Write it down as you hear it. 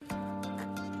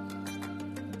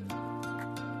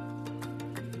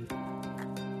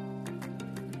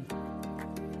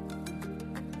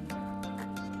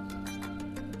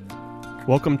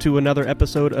Welcome to another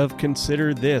episode of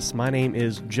Consider This. My name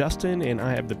is Justin, and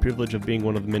I have the privilege of being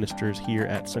one of the ministers here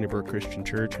at Sunnybrook Christian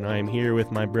Church, and I am here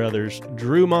with my brothers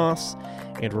Drew Moss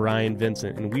and Ryan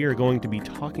Vincent, and we are going to be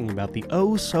talking about the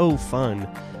oh-so-fun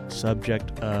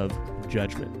subject of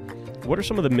judgment. What are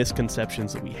some of the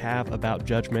misconceptions that we have about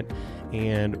judgment,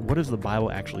 and what does the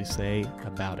Bible actually say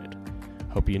about it?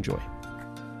 Hope you enjoy.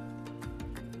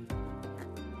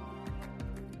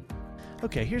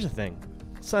 Okay, here's the thing.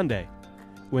 Sunday,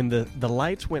 when the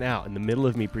lights went out in the middle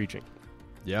of me preaching.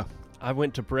 Yeah. I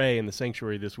went to pray in the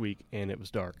sanctuary this week, and it was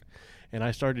dark. And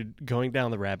I started going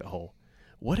down the rabbit hole.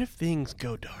 What if things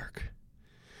go dark?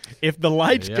 If the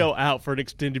lights go out for an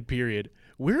extended period,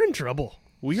 we're in trouble.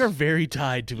 We are very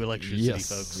tied to electricity,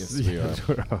 folks. Yes,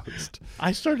 we are.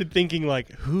 I started thinking,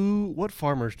 what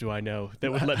farmers do I know that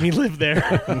would let me live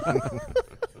there?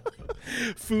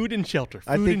 Food and shelter.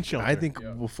 I think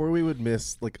before we would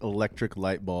miss electric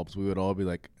light bulbs, we would all be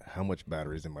like, how much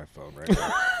battery's in my phone right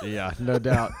now? Yeah, no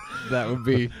doubt. That would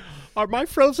be... Are my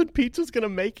frozen pizzas going to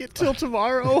make it till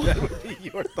tomorrow? That would be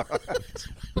your thought.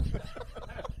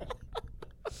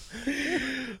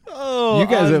 You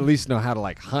guys at least know how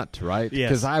to hunt, right? Yes.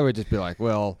 Because I would just be like,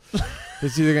 well,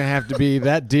 it's either going to have to be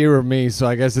that deer or me, so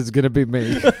I guess it's going to be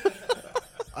me.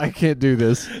 I can't do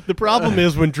this. The problem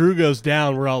is when Drew goes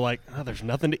down, we're all like, oh, there's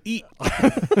nothing to eat.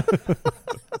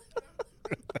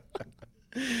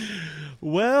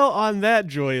 Well, on that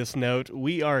joyous note,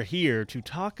 we are here to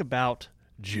talk about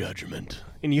judgment.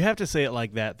 And you have to say it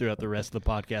like that throughout the rest of the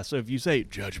podcast. So if you say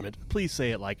judgment, please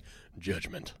say it like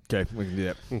judgment. Okay, we can do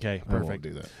that. Okay, I won't perfect.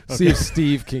 do that. Okay. See if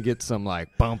Steve can get some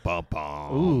bum bum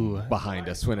bum Ooh. behind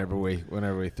us whenever we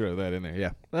throw that in there.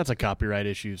 Yeah. That's a copyright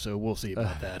issue, so we'll see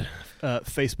about that.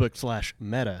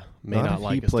 Facebook/Meta may Not not if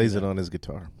like he us. plays do it that. on his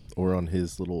guitar or on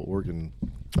his little organ.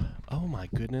 Oh my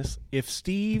goodness. If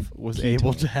Steve was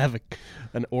able to have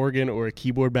an organ or a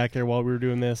keyboard back there while we were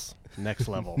doing this, next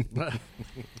level.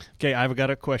 Okay, I've got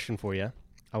a question for you.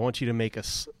 I want you to make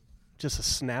just a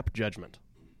snap judgment.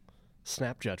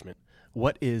 Snap judgment.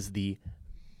 What is the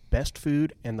best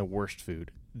food and the worst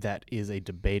food that is a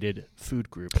debated food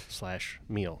group /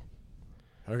 meal?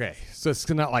 Okay, so it's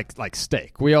not like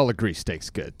steak. We all agree steak's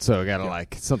good, so we got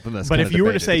to something that's But kinda if you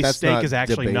were to debated. say That's steak not is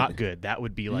actually debated. not good, that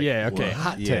would be like... Yeah, okay. what?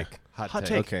 Hot Yeah. take. Hot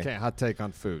take. Okay. Hot take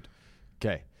on food.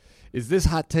 Okay. Is this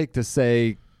hot take to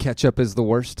say ketchup is the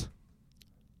worst?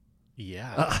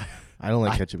 Yeah. I don't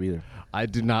like ketchup either. I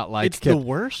do not like It's the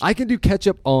worst? I can do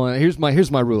ketchup on here's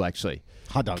my rule actually.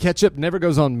 Hot dog. Ketchup never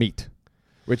goes on meat.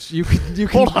 Which you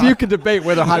can debate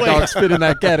whether hot dogs fit in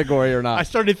that category or not. I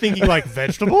started thinking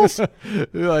vegetables?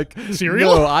 Like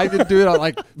Cereal? No, I can do it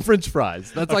on French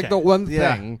fries. That's Okay. the one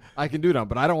Yeah. thing I can do it on.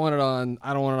 But I don't want it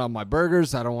on my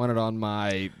burgers. I don't want it on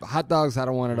my hot dogs. I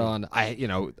don't want it on.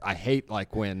 I hate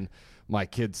when my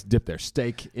kids dip their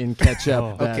steak in ketchup.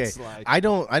 Oh. That's Okay, I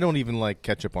don't even like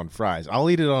ketchup on fries. I'll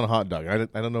eat it on a hot dog. I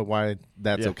don't know why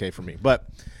that's Yeah. okay for me. But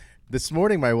this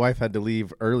morning, my wife had to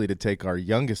leave early to take our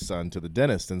youngest son to the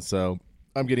dentist, and so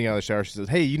I'm getting out of the shower. She says,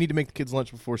 "Hey, you need to make the kids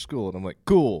lunch before school." And I'm like,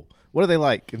 "Cool. What do they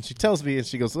like?" And she tells me, and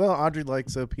she goes, "Well, Audrey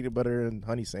likes a peanut butter and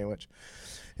honey sandwich,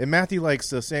 and Matthew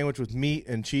likes a sandwich with meat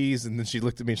and cheese." And then she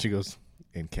looked at me and she goes,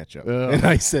 "And ketchup." And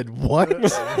I said, "What?"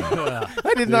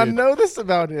 I did not know this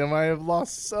about him. I have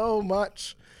lost so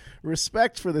much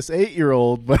respect for this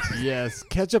 8-year-old, but Yes,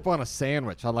 ketchup on a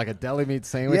sandwich, on a deli meat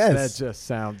sandwich. Yes. That just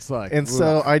sounds like. and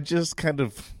so I just kind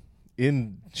of,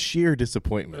 in sheer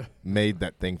disappointment, made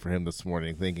that thing for him this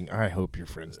morning, thinking, I hope your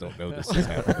friends don't know this is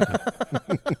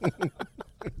happening.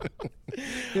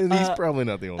 And he's probably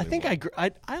not the only I think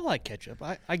one. I like ketchup.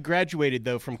 I graduated,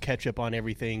 though, from ketchup on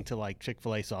everything to,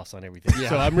 Chick-fil-A sauce on everything.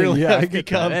 So I'm really I I've get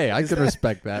become... that. Hey, I can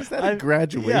respect that. Is that a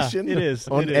graduation? Yeah, it is.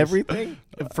 On It is. everything?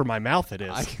 For my mouth, it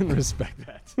is. I can respect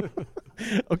that.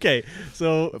 Okay,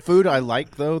 so... Food I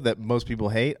like, though, that most people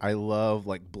hate, I love,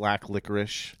 black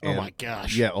licorice. Oh, and- my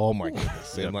gosh. Yeah, oh, my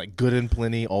goodness. And, Good and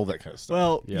Plenty, all that kind of stuff.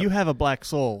 Well, Yep. you have a black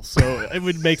soul, so it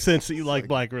would make sense that you like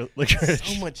black licorice.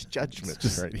 So much judgment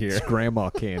right It's here.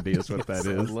 grandma candy is what that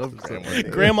I is. love grandma.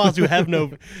 Grandmas who have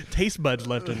no taste buds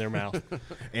left in their mouth.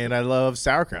 And I love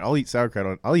sauerkraut. I'll eat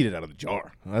sauerkraut. I'll eat it out of the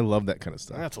jar. I love that kind of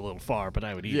stuff. That's a little far, but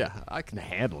I would eat it. Yeah, I can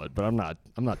handle it, but I'm not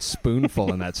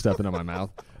spoonfuling that stuff into my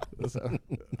mouth. So,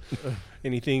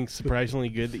 Anything surprisingly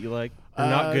good that you like? Or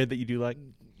not good that you do like?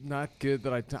 not good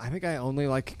that I think I only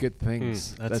like good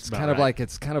things. that's about kind of right.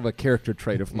 it's kind of a character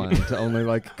trait of mine to only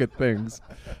like good things.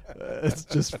 It's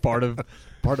just part of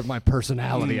my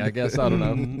personality, I guess. I don't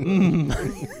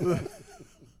know.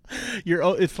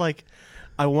 It's like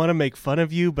I want to make fun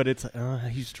of you, but it's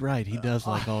he's right. He does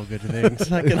like all good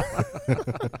things.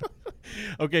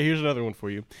 Okay, here's another one for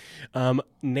you.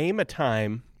 Name a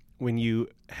time when you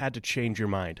had to change your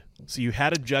mind. So you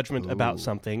had a judgment about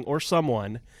something or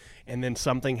someone, and then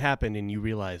something happened and you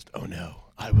realized, oh no,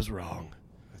 I was wrong.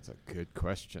 That's a good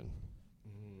question.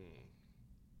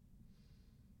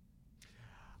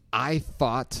 I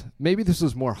thought maybe this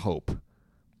was more hope,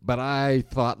 but I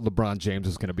thought LeBron James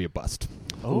was going to be a bust.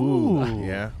 Oh,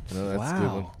 Yeah, no, that's a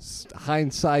good one.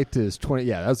 Hindsight is 20.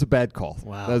 Yeah, that was a bad call.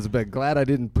 Wow. That was a bad. Glad I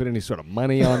didn't put any sort of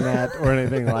money on that or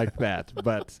anything like that.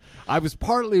 But I was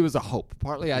partly it was a hope.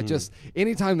 Partly I just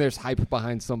anytime there's hype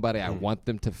behind somebody, I want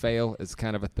them to fail. Is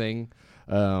kind of a thing.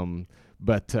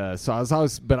 But so I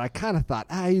was but I kind of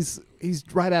thought, he's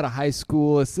right out of high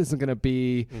school. This isn't going to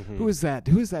be who is that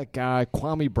guy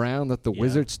Kwame Brown that the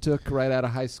Wizards took right out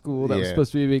of high school? That was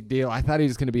supposed to be a big deal. I thought he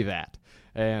was going to be that.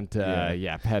 And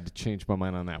I've had to change my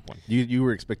mind on that one. You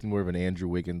were expecting more of an Andrew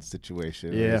Wiggins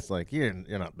situation. Yeah. It's like you're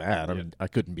not bad. I mean, I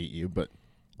couldn't beat you, but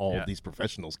all of these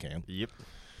professionals can. Yep.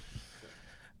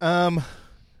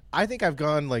 I think I've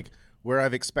gone like where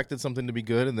I've expected something to be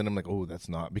good, and then I'm like, oh, that's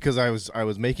not, because I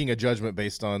was making a judgment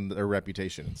based on their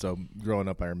reputation. So growing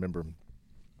up, I remember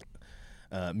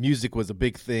music was a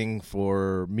big thing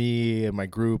for me and my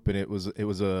group, and it was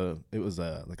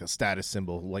like a status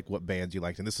symbol, like what bands you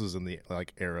liked. And this was in the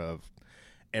like era of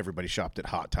everybody shopped at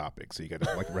Hot Topic, so you got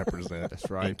to like represent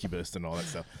That's right. Incubus and all that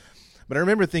stuff. But I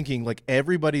remember thinking like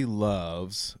everybody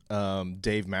loves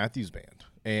Dave Matthews Band.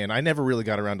 And I never really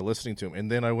got around to listening to him.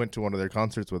 And then I went to one of their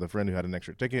concerts with a friend who had an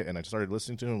extra ticket, and I started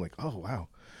listening to him. I'm like, oh, wow,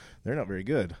 they're not very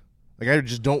good. Like, I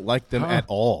just don't like them at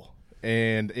all.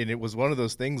 And it was one of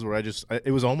those things where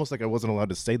it was almost like I wasn't allowed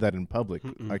to say that in public.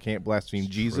 I can't blaspheme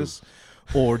Jesus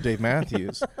or Dave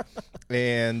Matthews.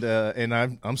 and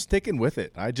I'm sticking with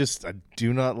it. I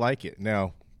do not like it.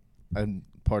 Now,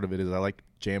 part of it is I like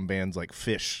jam bands like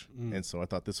Fish. And so I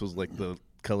thought this was like the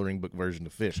coloring book version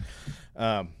of Fish.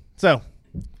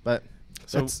 But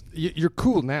you're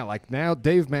cool now. Like now,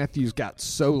 Dave Matthews got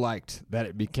so liked that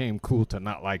it became cool to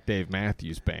not like Dave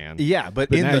Matthews Band. Yeah,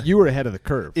 but now you were ahead of the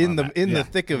curve. In the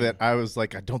thick of it, I was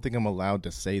like, I don't think I'm allowed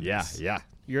to say this. Yeah.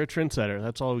 You're a trendsetter.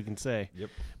 That's all we can say. Yep.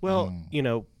 Well,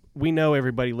 we know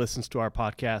everybody listens to our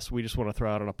podcast. We just want to throw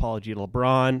out an apology to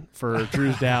LeBron for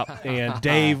Drew's doubt. And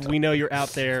Dave, we know you're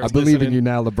out there. I believe in you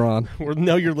now, LeBron. We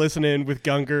know you're listening with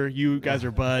Gunger. You guys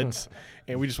are buds.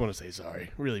 And we just want to say sorry.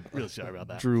 Really, really sorry about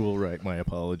that. Drew will write my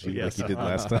apology like he did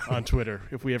last time. On Twitter,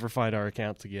 if we ever find our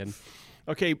accounts again.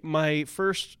 Okay, my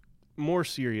first more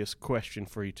serious question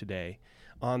for you today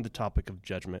on the topic of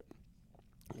judgment.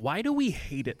 Why do we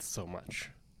hate it so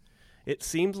much? It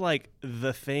seems like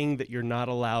the thing that you're not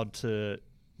allowed to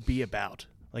be about.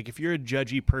 Like, if you're a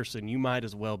judgy person, you might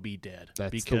as well be dead.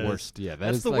 That's the worst. Yeah,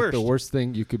 that's the worst. The worst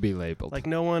thing you could be labeled. Like,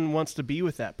 no one wants to be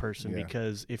with that person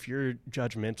because if you're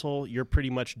judgmental, you're pretty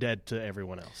much dead to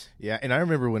everyone else. Yeah, and I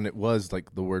remember when it was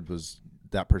like the word was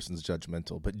that person's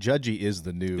judgmental, but judgy is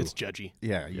the new. It's judgy.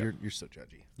 Yeah, you're so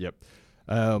judgy. Yep.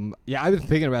 I've been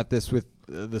thinking about this with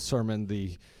the sermon,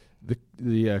 the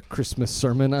Christmas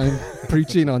sermon I'm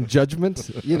preaching on judgment,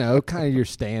 kind of your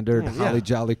standard holly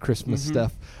jolly Christmas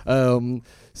stuff.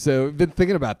 So I've been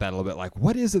thinking about that a little bit. Like,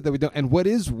 what is it that we don't? And what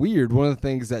is weird, one of the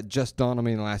things that just dawned on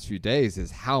me in the last few days is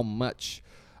how much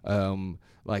the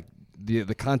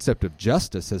concept of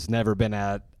justice has never been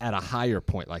at a higher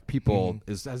point. Like people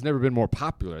has never been more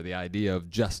popular, the idea of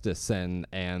justice and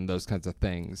those kinds of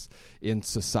things in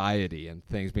society and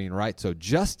things being right. So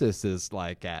justice is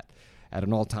like at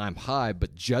an all-time high,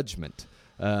 but judgment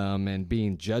and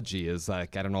being judgy is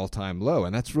like at an all-time low,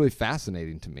 and that's really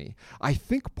fascinating to me. I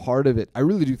think part of it, I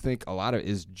really do think a lot of it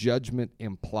is judgment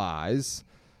implies,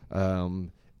 at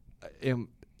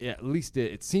least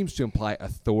it seems to imply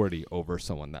authority over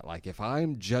someone. That like if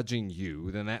I'm judging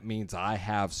you, then that means I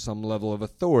have some level of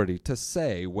authority to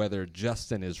say whether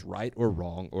Justin is right or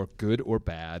wrong or good or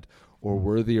bad or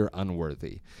worthy or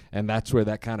unworthy. And that's where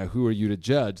that kind of who are you to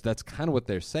judge, that's kind of what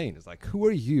they're saying. Is like, who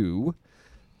are you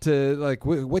to, like,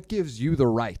 what gives you the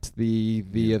right,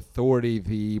 the authority,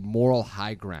 the moral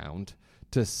high ground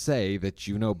to say that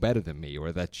you know better than me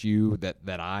or that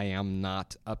that I am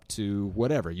not up to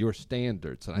whatever, your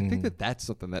standards. And I think that's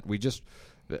something that we just,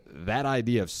 that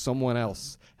idea of someone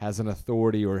else has an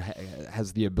authority or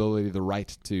has the ability, the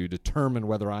right to determine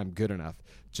whether I'm good enough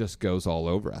just goes all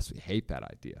over us. We hate that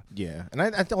idea. Yeah, and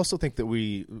I also think that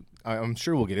I'm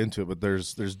sure we'll get into it, but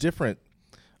there's different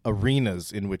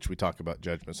arenas in which we talk about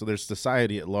judgment. So there's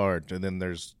society at large, and then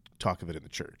there's talk of it in the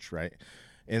church, right?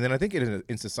 And then I think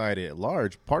in society at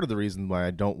large, part of the reason why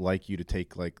I don't like you to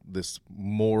take like this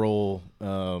moral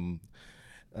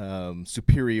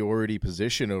superiority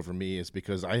position over me is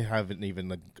because I haven't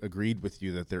even agreed with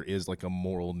you that there is like a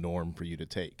moral norm for you to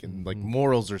take, and like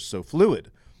morals are so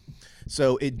fluid.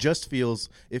 So it just feels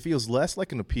less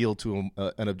like an appeal to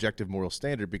an objective moral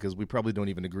standard, because we probably don't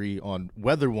even agree on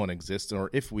whether one exists, or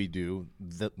if we do,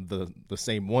 the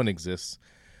same one exists.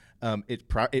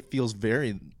 It feels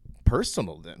very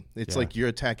personal. Then it's like you're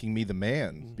attacking me, the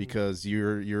man, because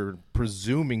you're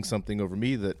presuming something over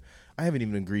me that I haven't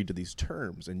even agreed to these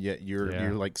terms, and yet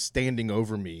you're like standing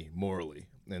over me morally.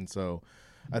 And so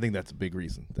I think that's a big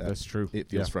reason that's true. It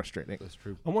feels frustrating. That's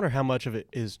true. I wonder how much of it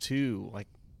is too, like,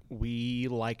 we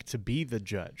like to be the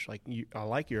judge. Like, I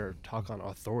like your talk on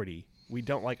authority. We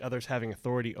don't like others having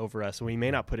authority over us. And we may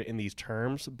not put it in these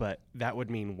terms, but that would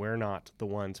mean we're not the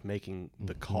ones making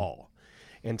the call.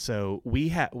 And so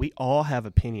we all have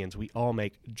opinions. We all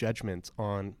make judgments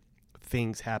on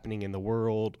things happening in the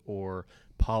world, or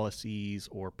policies,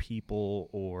 or people,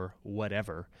 or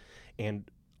whatever. And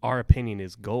our opinion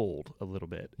is gold a little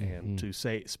bit. And to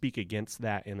speak against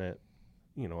that in a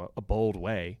bold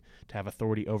way, to have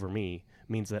authority over me,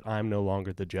 means that I'm no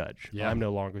longer the judge. Yeah. I'm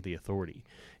no longer the authority.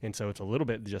 And so it's a little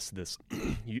bit just this,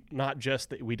 not just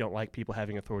that we don't like people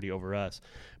having authority over us,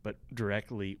 but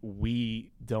directly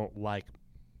we don't like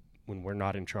when we're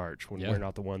not in charge, when we're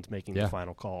not the ones making the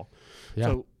final call. Yeah.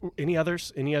 So any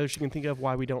others you can think of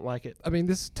why we don't like it? I mean,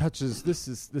 this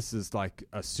is like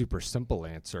a super simple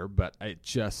answer, but I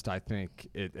think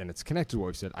and it's connected to what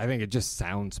we said, I think it just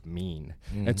sounds mean.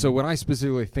 And so when I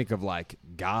specifically think of like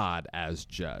God as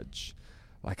judge,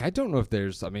 like, I don't know if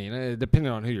there's, I mean,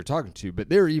 depending on who you're talking to, but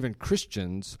there are even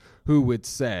Christians who would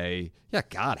say, yeah,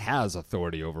 God has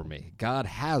authority over me. God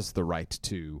has the right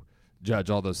to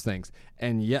judge all those things,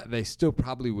 and yet they still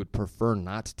probably would prefer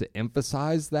not to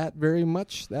emphasize that very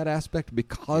much, that aspect,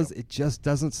 because it just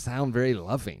doesn't sound very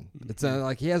loving. It's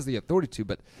like he has the authority to,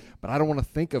 but I don't want to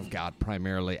think of God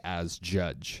primarily as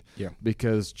judge,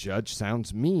 because judge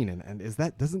sounds mean, and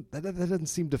that doesn't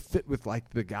seem to fit with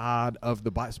like the God of the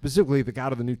Bible, specifically the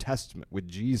God of the New Testament with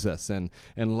Jesus and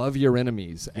love your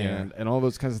enemies and all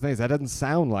those kinds of things. That doesn't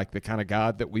sound like the kind of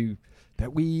God that we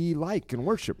like and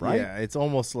worship, right? Yeah, it's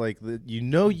almost like you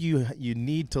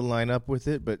need to line up with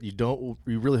it, but you don't.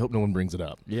 You really hope no one brings it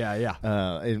up.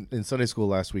 Yeah. In Sunday school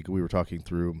last week, we were talking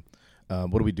through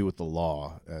what do we do with the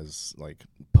law as like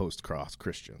post-cross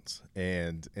Christians,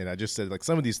 and I just said like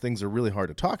some of these things are really hard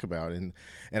to talk about, and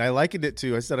I likened it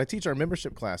to, I said I teach our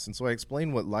membership class, and so I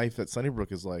explain what life at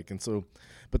Sunnybrook is like, and so.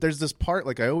 But there's this part,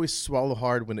 like I always swallow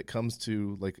hard when it comes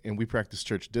to like, and we practice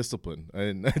church discipline.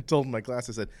 And I told my class,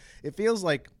 I said, it feels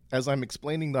like as I'm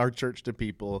explaining our church to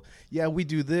people, yeah, we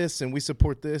do this and we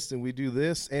support this and we do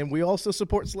this and we also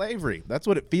support slavery. That's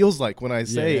what it feels like when I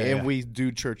say, we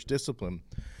do church discipline.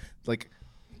 Like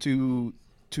to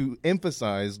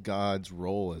emphasize God's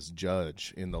role as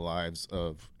judge in the lives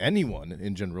of anyone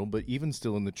in general, but even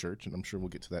still in the church, and I'm sure we'll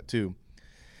get to that too.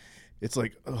 It's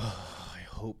like,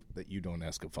 hope that you don't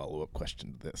ask a follow-up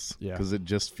question to this, because it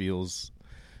just feels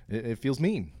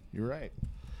mean. You're right.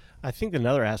 I think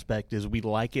another aspect is we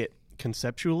like it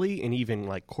conceptually and even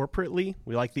like corporately.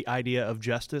 We like the idea of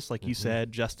justice, like you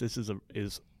said. Justice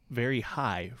is very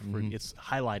high. It's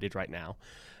highlighted right now,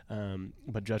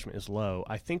 but judgment is low.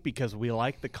 I think because we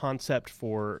like the concept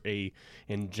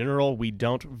in general, we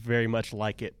don't very much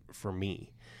like it for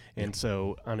me, and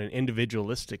so on an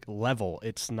individualistic level,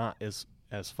 it's not as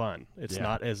fun. It's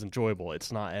not as enjoyable.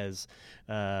 It's not as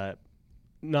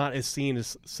seen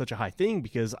as such a high thing,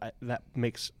 because that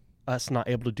makes us not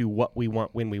able to do what we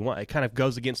want when we want. It kind of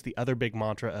goes against the other big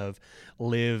mantra of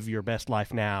live your best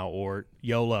life now, or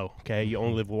YOLO, okay? You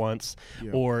only live once,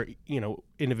 or,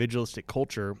 individualistic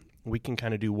culture. We can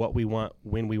kind of do what we want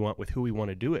when we want with who we want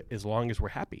to do it, as long as we're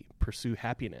happy, pursue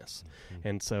happiness.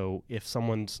 And so if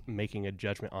someone's making a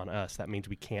judgment on us, that means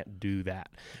we can't do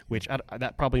that, which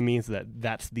that probably means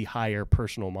that's the higher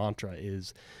personal mantra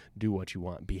is do what you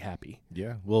want, be happy.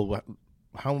 Yeah. Well,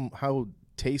 how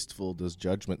tasteful does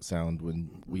judgment sound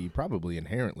when we probably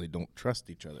inherently don't trust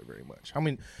each other very much?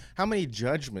 How many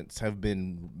judgments have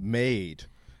been made,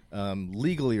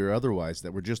 legally or otherwise,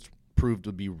 that were just proved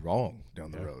to be wrong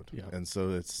down the road? And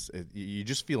so you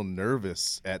just feel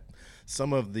nervous at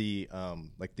some of the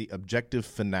like the objective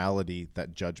finality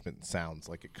that judgment sounds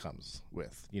like it comes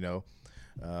with,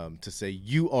 to say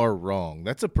you are wrong.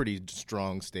 That's a pretty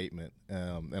strong statement,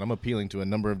 and I'm appealing to a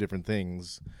number of different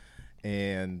things.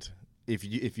 And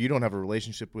if you don't have a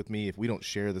relationship with me, if we don't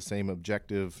share the same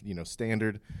objective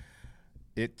standard,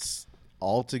 it's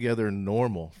altogether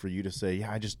normal for you to say,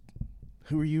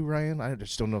 who are you, Ryan? I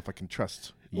just don't know if I can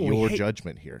trust your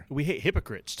judgment here. We hate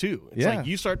hypocrites too. It's Yeah. like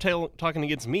you start talking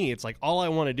against me. It's like all I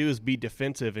want to do is be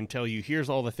defensive and tell you, here's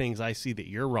all the things I see that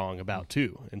you're wrong about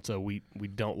too. And so we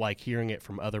don't like hearing it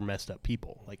from other messed up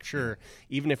people. Like, sure,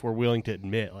 even if we're willing to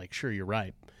admit, like, sure, you're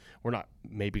right, we're not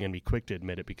maybe going to be quick to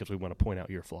admit it because we want to point out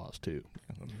your flaws too.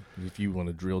 If you want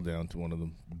to drill down to one of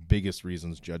the biggest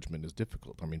reasons judgment is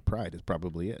difficult, I mean, pride is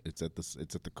probably it. It's at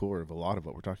the core of a lot of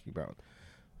what we're talking about.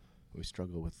 We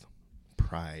struggle with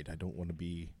pride. I don't want to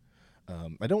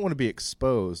be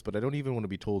exposed, but I don't even want to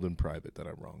be told in private that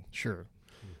I'm wrong. Sure.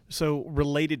 So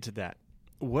related to that,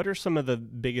 what are some of the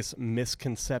biggest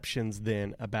misconceptions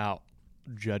then about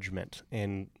judgment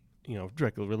and,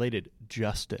 directly related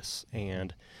justice,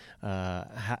 and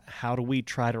how do we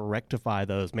try to rectify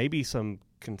those? Maybe some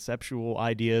conceptual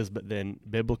ideas, but then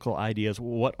biblical ideas.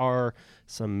 What are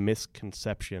some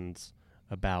misconceptions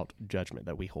about judgment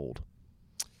that we hold?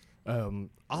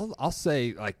 I'll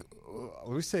say, like,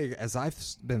 let me say, as I've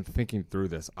been thinking through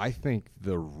this, I think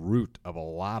the root of a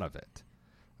lot of it,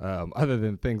 other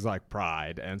than things like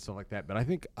pride and stuff like that, but I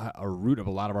think a root of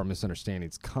a lot of our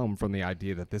misunderstandings come from the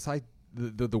idea that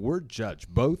the word judge,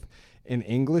 both in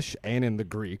English and in the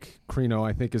Greek, krino,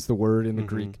 I think is the word in the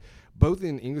Greek, both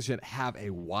in English have a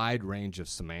wide range of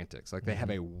semantics. Like, they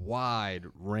have a wide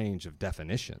range of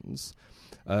definitions.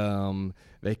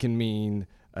 They can mean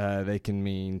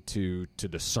to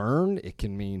discern. It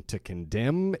can mean to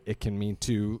condemn. It can mean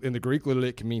to, in the Greek, literally,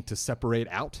 it can mean to separate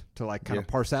out, to like kind of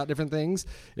parse out different things.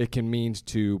 It can mean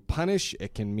to punish.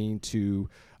 It can mean to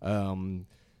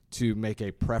make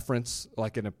a preference,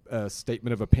 like in a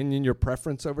statement of opinion, your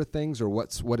preference over things, or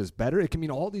what is better. It can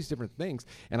mean all these different things.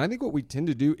 And I think what we tend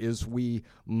to do is we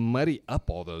muddy up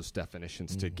all those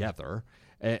definitions together.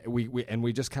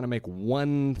 We just kind of make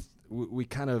one. We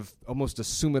kind of almost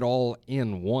assume it all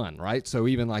in one, right? So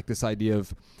even like this idea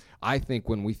of, I think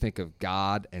when we think of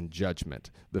God and judgment,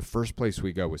 the first place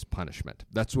we go is punishment.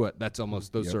 Those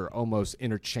are almost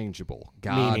interchangeable.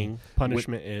 God, meaning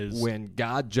punishment is when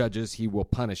God judges, he will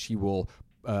punish. He will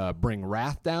bring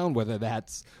wrath down, whether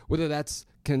that's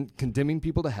condemning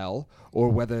people to hell, or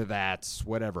whether that's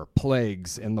whatever,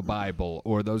 plagues in the Bible,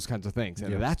 or those kinds of things.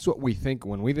 And that's what we think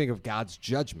when we think of God's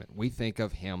judgment. We think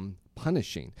of him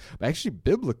punishing. But actually,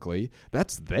 biblically,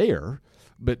 that's there.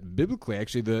 But biblically,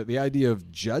 actually, the idea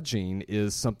of judging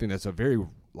is something that's a very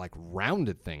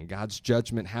rounded thing. God's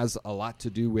judgment has a lot to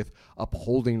do with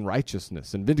upholding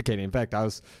righteousness and vindicating. In fact,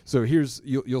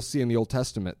 you'll see in the Old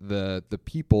Testament the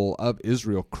people of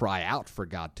Israel cry out for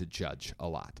God to judge a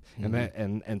lot,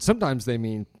 and sometimes they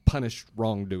mean punish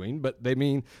wrongdoing, but they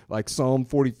mean like Psalm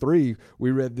 43.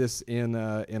 We read this in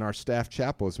our staff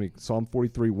chapel. Psalm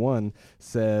 43:1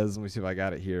 says, let me see if I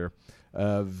got it here.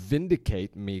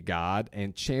 Vindicate me, God,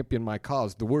 and champion my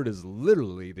cause. The word is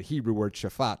literally the Hebrew word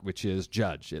shafat, which is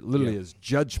judge. It literally is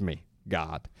judge me,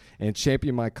 God, and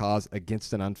champion my cause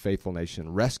against an unfaithful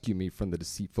nation. Rescue me from the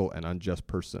deceitful and unjust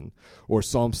person. Or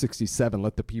Psalm 67,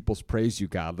 let the peoples praise you,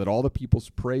 God. Let all the peoples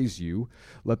praise you.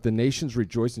 Let the nations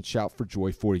rejoice and shout for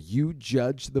joy, for you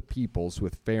judge the peoples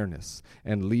with fairness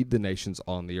and lead the nations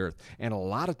on the earth. And a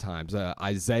lot of times,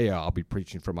 Isaiah, I'll be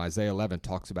preaching from Isaiah 11,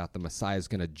 talks about the Messiah is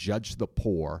going to judge the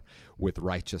poor with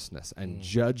righteousness and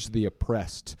judge the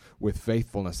oppressed with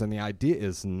faithfulness. And the idea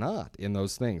is not in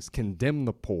those things, condemn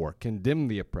the poor, condemn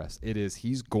the oppressed. It is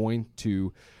he's going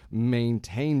to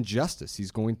maintain justice. He's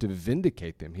going to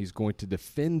vindicate them. He's going to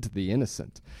defend the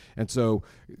innocent. And so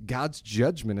God's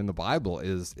judgment in the Bible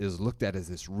is looked at as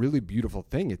this really beautiful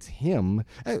thing. It's him.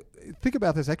 Think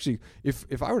about this. Actually,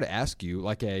 if I were to ask you,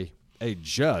 like a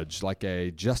judge, like a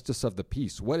justice of the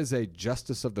peace, what is a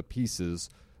justice of the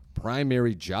peace's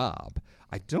primary job?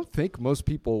 I don't think most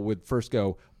people would first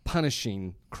go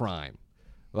punishing crime.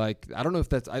 Like, I don't know if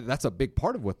that's a big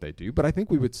part of what they do, but I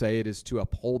think we would say it is to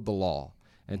uphold the law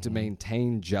and to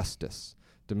maintain justice,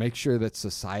 to make sure that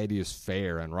society is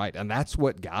fair and right. And that's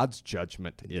what God's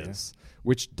judgment is,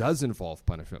 which does involve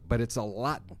punishment, but it's a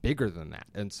lot bigger than that.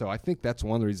 And so I think that's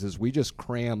one of the reasons we just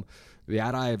cram the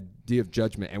idea of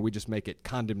judgment and we just make it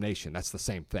condemnation. That's the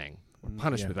same thing.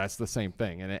 Punishment, that's the same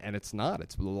thing. And it's not.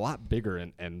 It's a lot bigger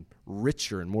and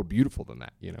richer and more beautiful than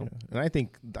that, you know? Yeah. And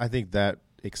I think that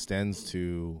extends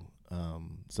to,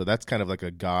 so that's kind of like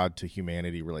a God to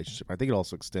humanity relationship. I think it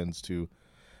also extends to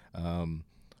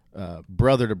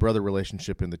brother to brother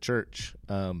relationship in the church,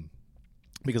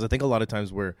 because I think a lot of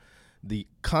times where the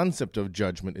concept of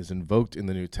judgment is invoked in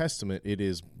the New Testament, it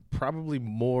is probably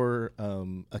more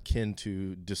akin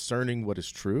to discerning what is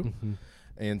true.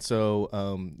 And so,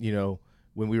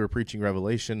 when we were preaching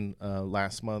Revelation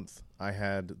last month, I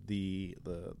had the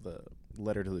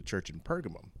letter to the church in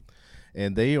Pergamum.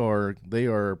 and they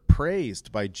are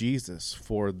praised by Jesus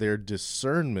for their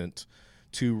discernment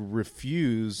to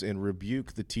refuse and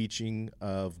rebuke the teaching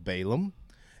of Balaam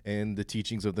and the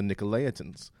teachings of the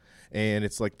Nicolaitans. And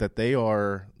it's like that they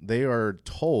are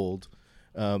told,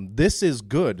 this is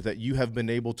good, that you have been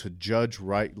able to judge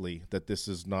rightly, that this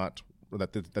is not,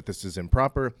 that this is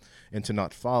improper, and to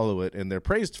not follow it, and they're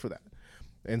praised for that.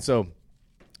 And so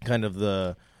kind of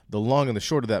the long and the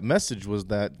short of that message was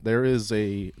that there is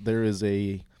a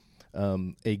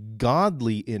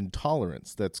godly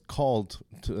intolerance that's called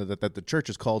to, that the church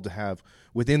is called to have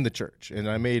within the church. And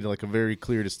I made like a very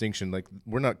clear distinction. Like,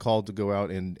 we're not called to go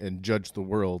out and judge the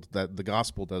world. That the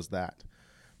gospel does that.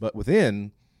 But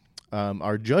within,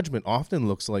 our judgment often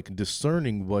looks like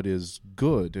discerning what is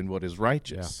good and what is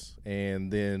righteous,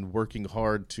 and then working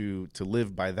hard to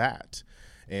live by that,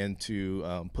 and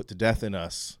to put to death in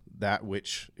us that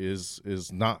which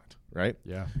is not, right?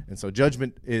 Yeah. And so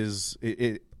judgment is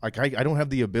it like I don't have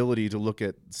the ability to look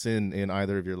at sin in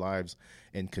either of your lives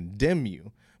and condemn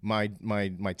you. My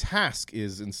task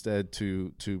is instead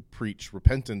to preach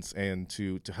repentance and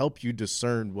to help you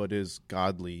discern what is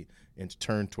godly and to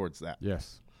turn towards that.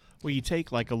 Yes. Well, you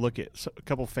take like a look at a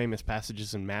couple famous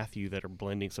passages in Matthew that are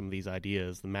blending some of these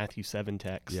ideas. The Matthew 7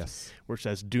 text, where it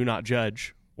says, "Do not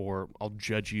judge, or I'll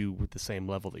judge you with the same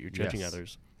level that you're judging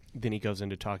others." Then he goes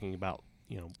into talking about,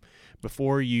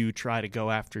 before you try to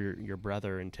go after your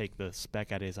brother and take the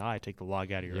speck out of his eye, take the log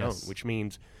out of your own, which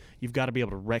means you've got to be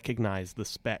able to recognize the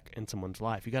speck in someone's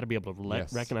life. You've got to be able to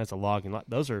recognize the log. And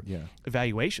those are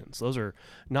evaluations. Those are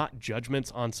not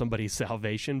judgments on somebody's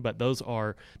salvation, but those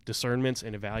are discernments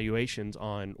and evaluations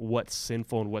on what's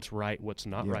sinful and what's right, what's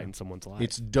not right in someone's life.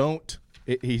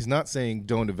 He's not saying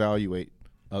don't evaluate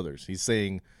others. He's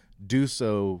saying do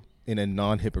so in a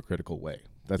non-hypocritical way.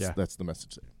 That's the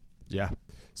message there. Yeah.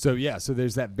 So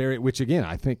there's that which again,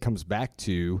 I think comes back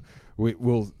to,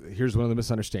 here's one of the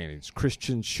misunderstandings.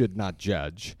 Christians should not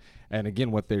judge. And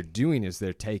again, what they're doing is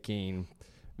they're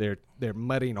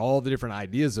muddying all the different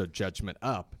ideas of judgment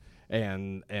up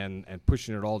and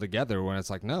pushing it all together, when it's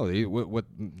like, no, what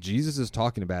Jesus is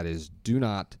talking about is do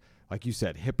not, like you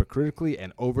said, hypocritically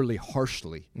and overly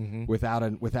harshly,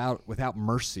 without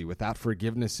mercy, without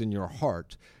forgiveness in your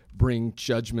heart, bring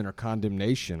judgment or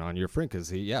condemnation on your friend. Because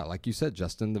like you said,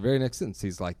 Justin, the very next sentence,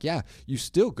 he's like, you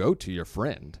still go to your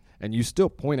friend and you still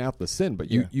point out the sin, but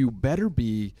you better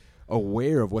be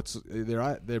aware of what's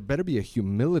there. There better be a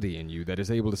humility in you that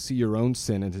is able to see your own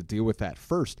sin and to deal with that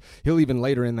first. He'll even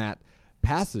later in that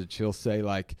passage, he'll say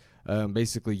like,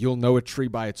 basically, you'll know a tree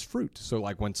by its fruit. So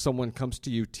like when someone comes to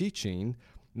you teaching,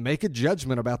 make a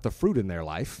judgment about the fruit in their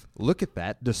life, look at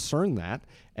that, discern that,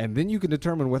 and then you can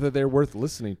determine whether they're worth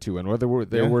listening to and whether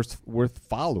they're worth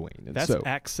following. And that's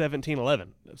Acts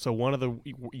 17:11. So one of the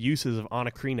uses of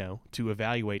anakrino to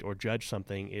evaluate or judge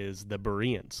something is the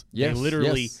Bereans. They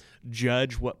literally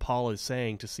judge what Paul is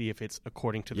saying to see if it's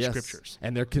according to the Scriptures.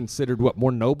 And they're considered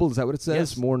more noble? Is that what it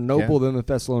says? Yes. More noble than the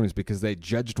Thessalonians, because they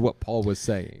judged what Paul was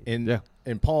saying.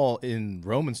 And Paul in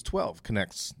Romans 12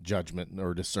 connects judgment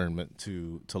or discernment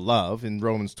to love. In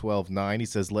Romans 12:9, he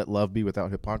says, "Let love be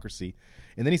without hypocrisy."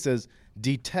 And then he says,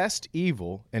 "Detest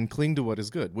evil and cling to what is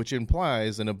good," which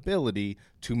implies an ability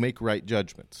to make right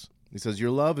judgments. He says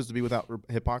your love is to be without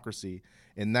hypocrisy,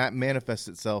 and that manifests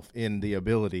itself in the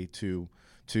ability to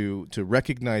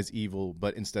recognize evil,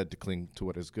 but instead to cling to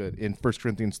what is good. In 1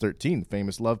 Corinthians 13, the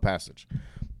famous love passage,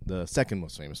 the second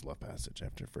most famous love passage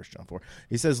after 1 John 4,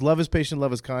 he says, "Love is patient,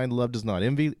 love is kind, love does not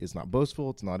envy, is not boastful,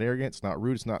 it's not arrogant, it's not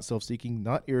rude, it's not self-seeking,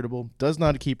 not irritable, does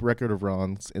not keep record of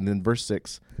wrongs." And then verse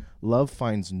 6, "Love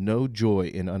finds no joy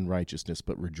in unrighteousness,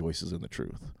 but rejoices in the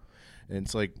truth." And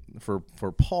it's like for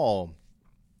Paul,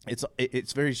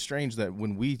 it's very strange that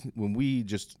when we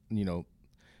just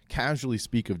casually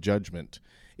speak of judgment,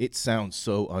 it sounds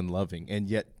so unloving, and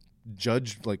yet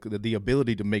like the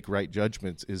ability to make right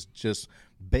judgments is just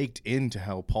baked into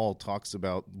how Paul talks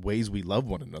about ways we love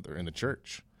one another in the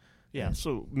church. Yeah,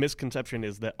 so misconception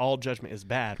is that all judgment is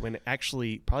bad, when it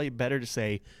actually probably better to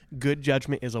say good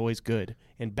judgment is always good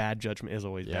and bad judgment is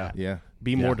always bad. Yeah.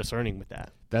 Be more discerning with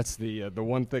that. That's the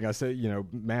one thing I say,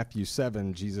 Matthew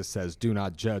 7, Jesus says, "Do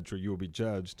not judge or you will be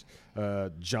judged."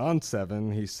 John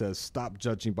 7, he says, "Stop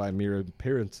judging by mere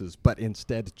appearances, but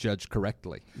instead judge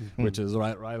correctly," which is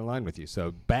right in line with you.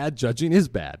 So bad judging is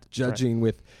bad. Judging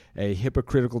with a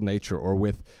hypocritical nature, or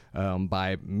with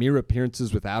by mere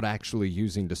appearances without actually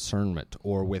using discernment,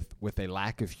 or with a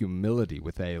lack of humility,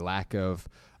 with a lack of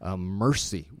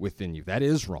mercy within you. That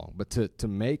is wrong. But to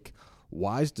make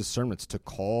wise discernments to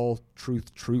call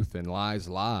truth truth and lies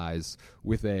lies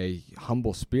with a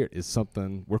humble spirit is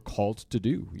something we're called to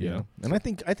do. You know? And I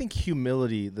think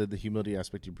humility, the humility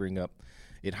aspect you bring up,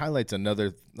 it highlights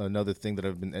another thing that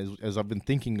I've been as I've been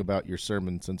thinking about your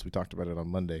sermon since we talked about it on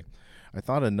Monday. I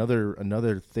thought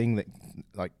another thing that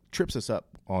like trips us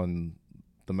up on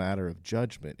the matter of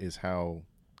judgment is how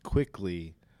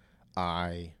quickly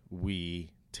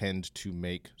we tend to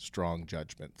make strong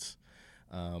judgments.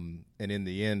 And in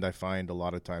the end, I find a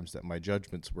lot of times that my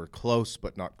judgments were close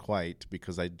but not quite,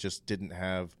 because I just didn't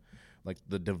have like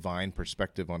the divine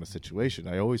perspective on a situation.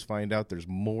 I always find out there's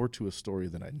more to a story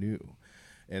than I knew.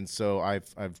 And so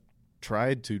I've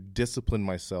tried to discipline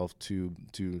myself to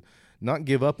not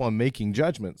give up on making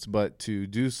judgments, but to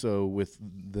do so with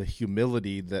the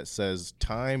humility that says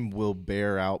time will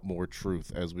bear out more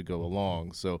truth as we go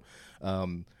along. So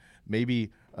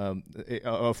maybe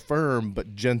a firm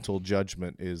but gentle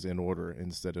judgment is in order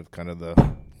instead of kind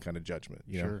of judgment.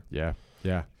 You know?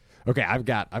 Yeah. Okay, I've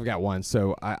got one.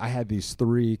 So I had these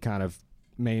three kind of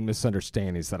main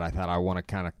misunderstandings that I thought I want to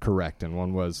kind of correct, and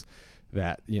one was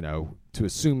that, to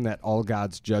assume that all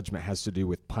God's judgment has to do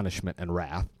with punishment and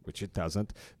wrath, which it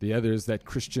doesn't. The other is that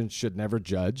Christians should never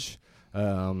judge,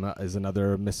 is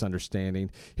another misunderstanding.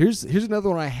 Here's another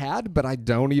one I had, but I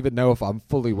don't even know if I'm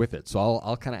fully with it. So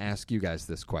I'll kind of ask you guys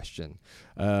this question.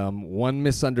 One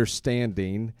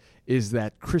misunderstanding is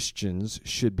that Christians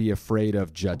should be afraid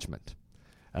of judgment.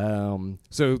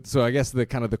 So I guess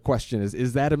the question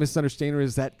is that a misunderstanding, or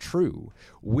is that true?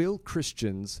 Will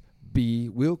Christians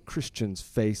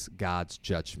face God's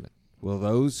judgment? Will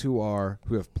those who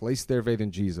have placed their faith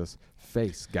in Jesus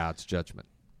face God's judgment?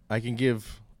 I can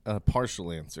give a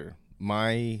partial answer.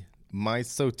 My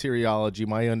soteriology,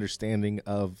 my understanding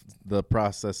of the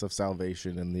process of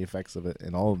salvation and the effects of it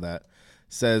and all of that,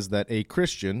 says that a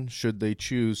Christian, should they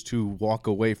choose to walk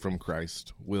away from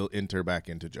Christ, will enter back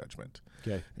into judgment.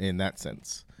 Okay. In that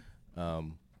sense.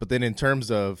 But then in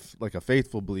terms of like a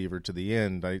faithful believer to the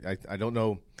end, I don't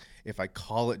know if I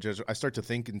call it judgment. I start to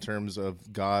think in terms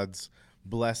of God's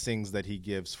blessings that he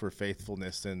gives for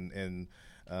faithfulness and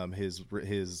his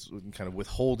kind of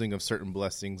withholding of certain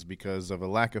blessings because of a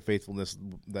lack of faithfulness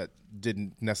that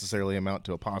didn't necessarily amount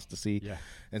to apostasy. Yeah.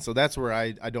 And so that's where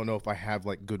I don't know if I have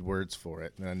like good words for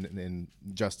it. And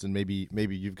Justin, maybe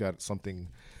you've got something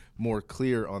more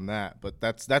clear on that, but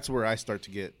that's where I start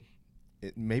to get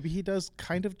it. Maybe he does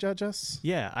kind of judge us.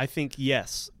 Yeah, I think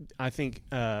yes. I think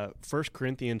 1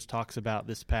 Corinthians talks about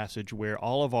this passage where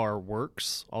all of our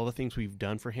works, all the things we've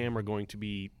done for him, are going to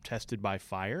be tested by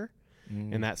fire.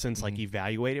 In that sense, like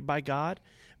evaluated by God.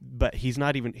 But he's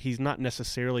not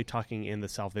necessarily talking in the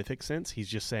salvific sense. He's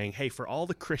just saying, hey, for all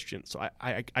the Christians, so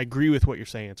I agree with what you're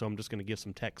saying, so I'm just going to give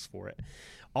some text for it.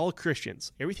 All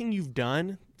Christians, everything you've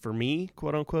done for me,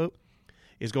 quote unquote,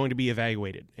 is going to be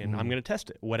evaluated, and I'm going to test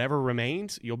it. Whatever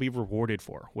remains, you'll be rewarded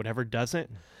for. Whatever doesn't,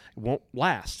 won't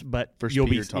last, but you'll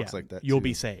be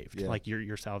be saved. Yeah. Like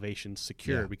your salvation's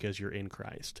secure because you're in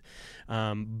Christ.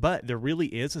 But there really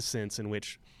is a sense in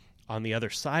which, on the other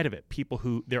side of it,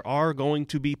 there are going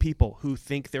to be people who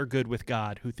think they're good with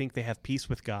God, who think they have peace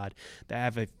with God, that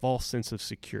have a false sense of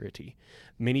security.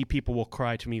 Many people will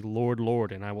cry to me, Lord,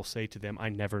 Lord, and I will say to them, I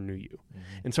never knew you.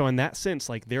 And so in that sense,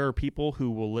 like, there are people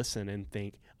who will listen and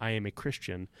think, I am a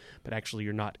Christian, but actually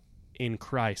you're not in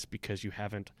Christ because you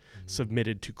haven't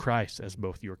submitted to Christ as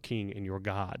both your King and your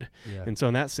God. Yeah. And so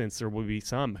in that sense, there will be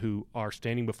some who are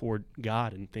standing before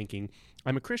God and thinking,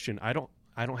 I'm a Christian. I don't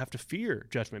have to fear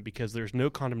judgment because there's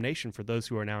no condemnation for those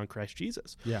who are now in Christ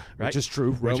Jesus. Yeah, right? Which is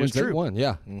true. Romans 8:1,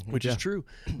 yeah. Which is true.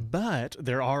 But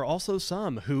there are also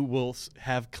some who will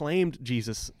have claimed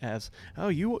Jesus as,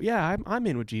 I'm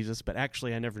in with Jesus, but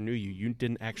actually I never knew you. You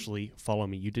didn't actually follow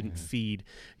me. You didn't feed.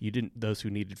 You didn't those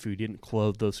who needed food. You didn't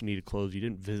clothe those who needed clothes. You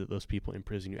didn't visit those people in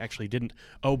prison. You actually didn't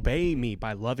obey me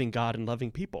by loving God and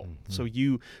loving people. So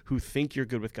you who think you're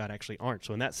good with God actually aren't.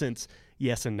 So in that sense,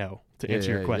 yes and no, to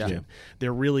answer your question. Yeah.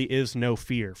 There really is no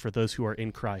fear for those who are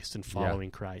in Christ and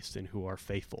following Christ and who are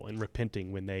faithful and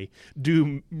repenting when they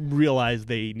do realize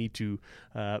they need to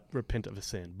repent of a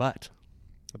sin. But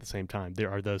at the same time,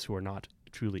 there are those who are not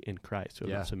truly in Christ, who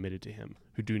have not submitted to him,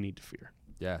 who do need to fear.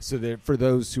 Yeah, so for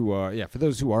those who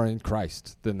are in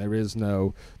Christ, then there is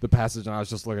no, the passage, and I was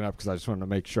just looking up because I just wanted to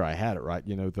make sure I had it right,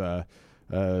 the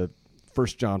 1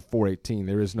 John 4:18,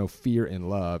 there is no fear in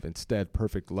love. Instead,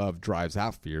 perfect love drives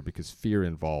out fear because fear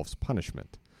involves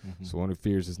punishment. So one who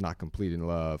fears is not complete in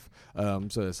love.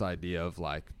 So this idea of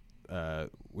like,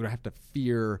 we don't have to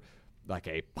fear like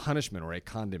a punishment or a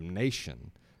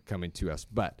condemnation coming to us.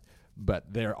 But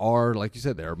there are, like you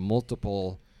said, there are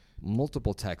multiple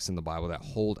multiple texts in the Bible that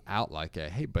hold out like,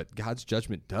 hey, but God's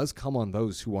judgment does come on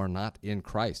those who are not in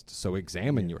Christ. So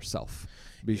examine yourself.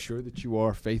 Be sure that you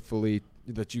are faithfully,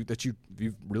 that you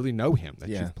really know Him, that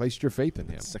you've placed your faith in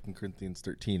Him. 2 Corinthians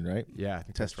 13, right? Yeah, I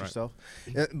think test that's yourself.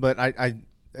 But I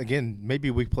again,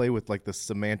 maybe we play with like the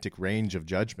semantic range of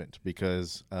judgment,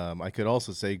 because I could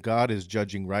also say God is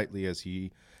judging rightly as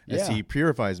He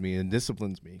purifies me and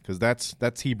disciplines me, because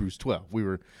that's Hebrews 12.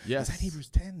 Is that Hebrews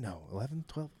 10? No, 11,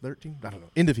 12, 13? I don't know.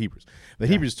 End of Hebrews. But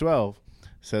Hebrews 12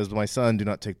 says, "My son, do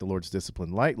not take the Lord's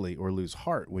discipline lightly or lose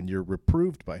heart when you're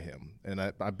reproved by Him." And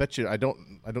I bet you I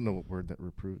don't know what word that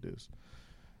reproved is.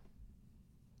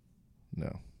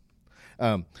 No.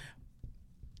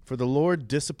 For the Lord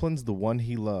disciplines the one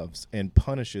He loves and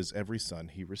punishes every son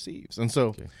He receives. And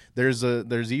so there's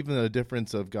even a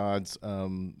difference of God's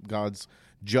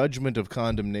judgment of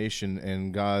condemnation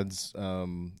and God's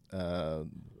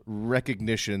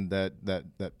recognition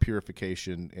that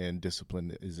purification and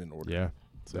discipline is in order. Yeah.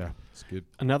 So it's good.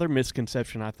 Another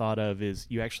misconception I thought of is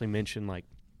you actually mentioned, like,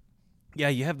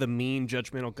 you have the mean,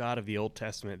 judgmental God of the Old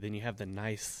Testament, then you have the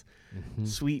nice,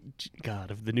 sweet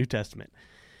God of the New Testament.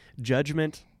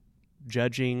 Judgment,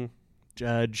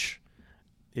 judge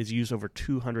is used over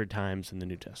 200 times in the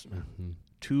New Testament.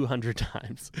 200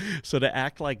 times. So to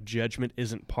act like judgment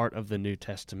isn't part of the New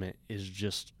Testament is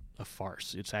just a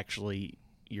farce. It's actually,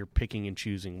 you're picking and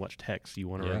choosing what text you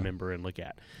want to remember and look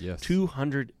at. Yes.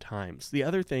 200 times. The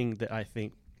other thing that I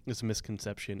think is a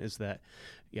misconception is that,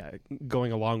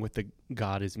 going along with the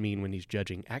God is mean when He's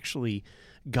judging, actually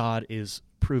God is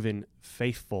proven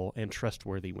faithful and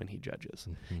trustworthy when He judges.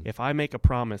 If I make a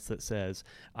promise that says,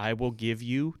 I will give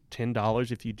you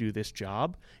 $10 if you do this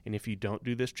job, and if you don't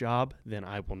do this job, then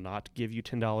I will not give you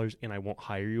 $10 and I won't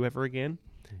hire you ever again,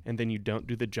 and then you don't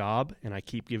do the job and I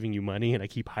keep giving you money and I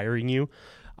keep hiring you,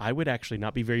 I would actually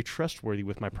not be very trustworthy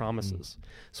with my promises.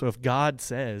 So if God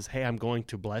says, hey, I'm going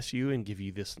to bless you and give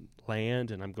you this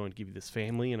land, and I'm going to give you this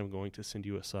family, and I'm going to send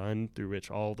you a son through which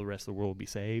all the rest of the world will be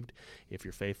saved if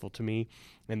you're faithful to me,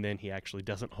 and then He actually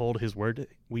doesn't hold His word,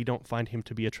 we don't find Him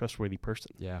to be a trustworthy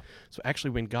person. Yeah. So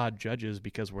actually when God judges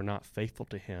because we're not faithful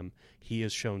to Him, He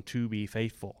is shown to be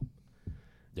faithful.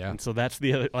 Yeah. And so that's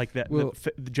the other, like that, well,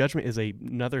 the judgment is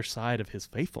another side of His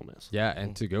faithfulness. Yeah,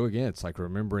 and to go again, it's like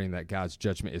remembering that God's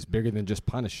judgment is bigger than just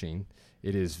punishing.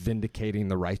 It is vindicating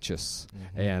the righteous.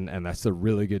 And that's the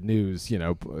really good news. You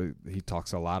know, he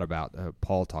talks a lot about,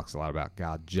 Paul talks a lot about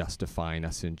God justifying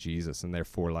us in Jesus. And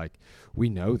therefore, like, we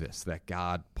know this, that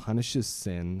God punishes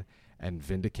sin and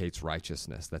vindicates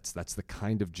righteousness. That's the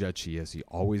kind of judge He is. He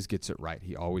always gets it right.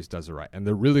 He always does it right. And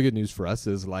the really good news for us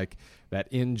is like that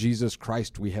in Jesus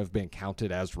Christ we have been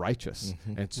counted as righteous.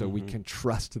 And so we can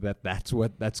trust that that's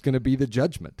going to be the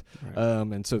judgment. Right.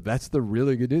 And so that's the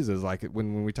really good news is like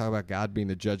when we talk about God being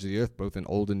the judge of the earth, both in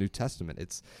Old and New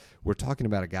Testament, we're talking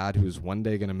about a God who is one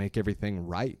day going to make everything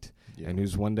right. Yeah. And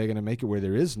who's one day going to make it where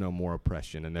there is no more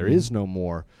oppression and there is no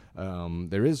more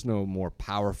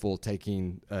powerful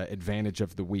taking advantage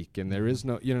of the weak, and there is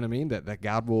no, you know what I mean, that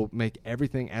God will make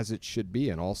everything as it should be,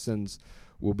 and all sins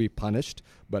will be punished.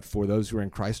 But for those who are in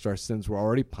Christ, our sins were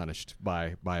already punished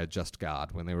by a just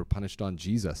God when they were punished on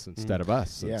Jesus instead of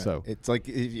us. Yeah, and so it's like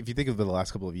if you think of the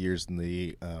last couple of years in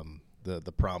the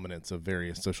prominence of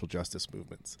various social justice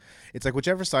movements, it's like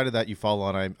whichever side of that you fall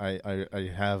on, I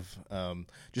have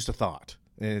just a thought.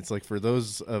 And it's like for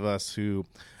those of us who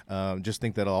just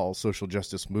think that all social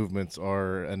justice movements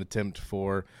are an attempt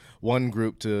for one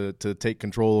group to take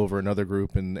control over another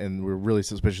group, and we're really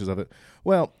suspicious of it.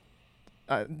 Well,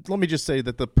 let me just say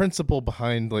that the principle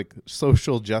behind like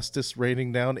social justice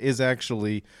raining down is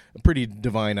actually a pretty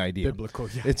divine idea. Biblical,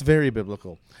 yeah. It's very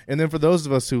biblical. And then for those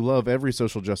of us who love every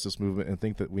social justice movement and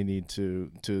think that we need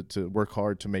to work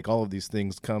hard to make all of these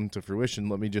things come to fruition,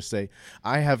 let me just say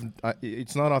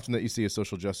it's not often that you see a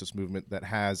social justice movement that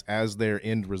has as their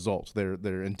end result,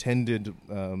 their intended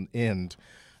end,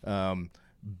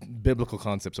 biblical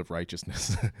concepts of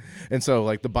righteousness. And so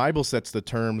like the Bible sets the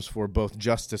terms for both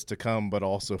justice to come but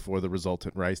also for the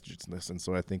resultant righteousness. And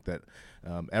so I think that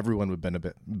everyone would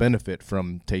benefit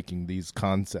from taking these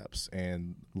concepts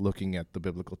and looking at the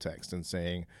biblical text and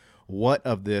saying what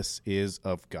of this is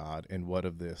of God and what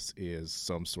of this is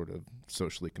some sort of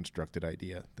socially constructed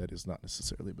idea that is not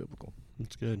necessarily biblical.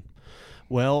 That's good.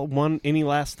 Well, any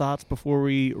last thoughts before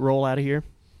we roll out of here?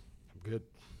 I'm good.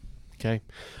 Okay.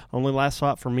 Only last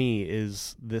thought for me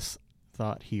is this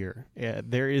thought here.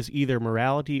 There is either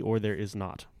morality or there is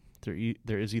not.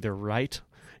 There is either right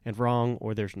and wrong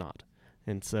or there's not.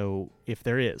 And so if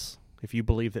you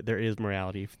believe that there is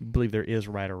morality, if you believe there is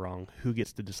right or wrong, who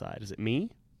gets to decide? Is it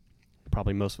me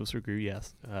Probably most of us agree,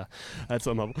 yes, at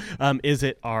some level. Is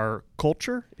it our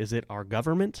culture? Is it our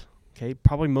government? Okay,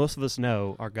 probably most of us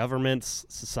know our governments,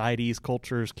 societies,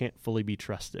 cultures can't fully be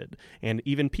trusted, and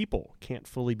even people can't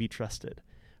fully be trusted.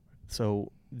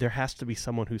 So there has to be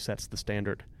someone who sets the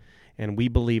standard, and we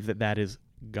believe that that is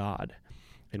God,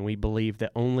 and we believe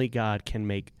that only God can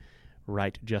make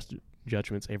right, just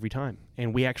judgments every time,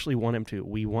 and we actually want him to.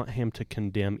 We want him to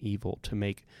condemn evil, to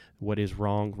make what is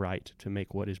wrong right, to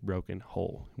make what is broken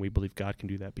whole. We believe God can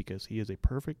do that because he is a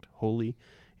perfect, holy,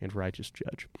 and righteous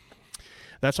judge.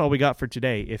 That's all we got for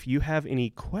today. If you have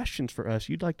any questions for us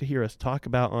you'd like to hear us talk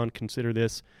about on Consider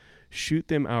This, shoot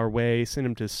them our way. Send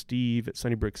them to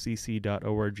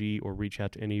steve@sunnybrookscc.org or reach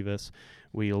out to any of us.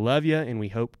 We love you, and we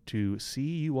hope to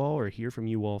see you all or hear from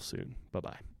you all soon.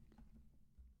 Bye-bye.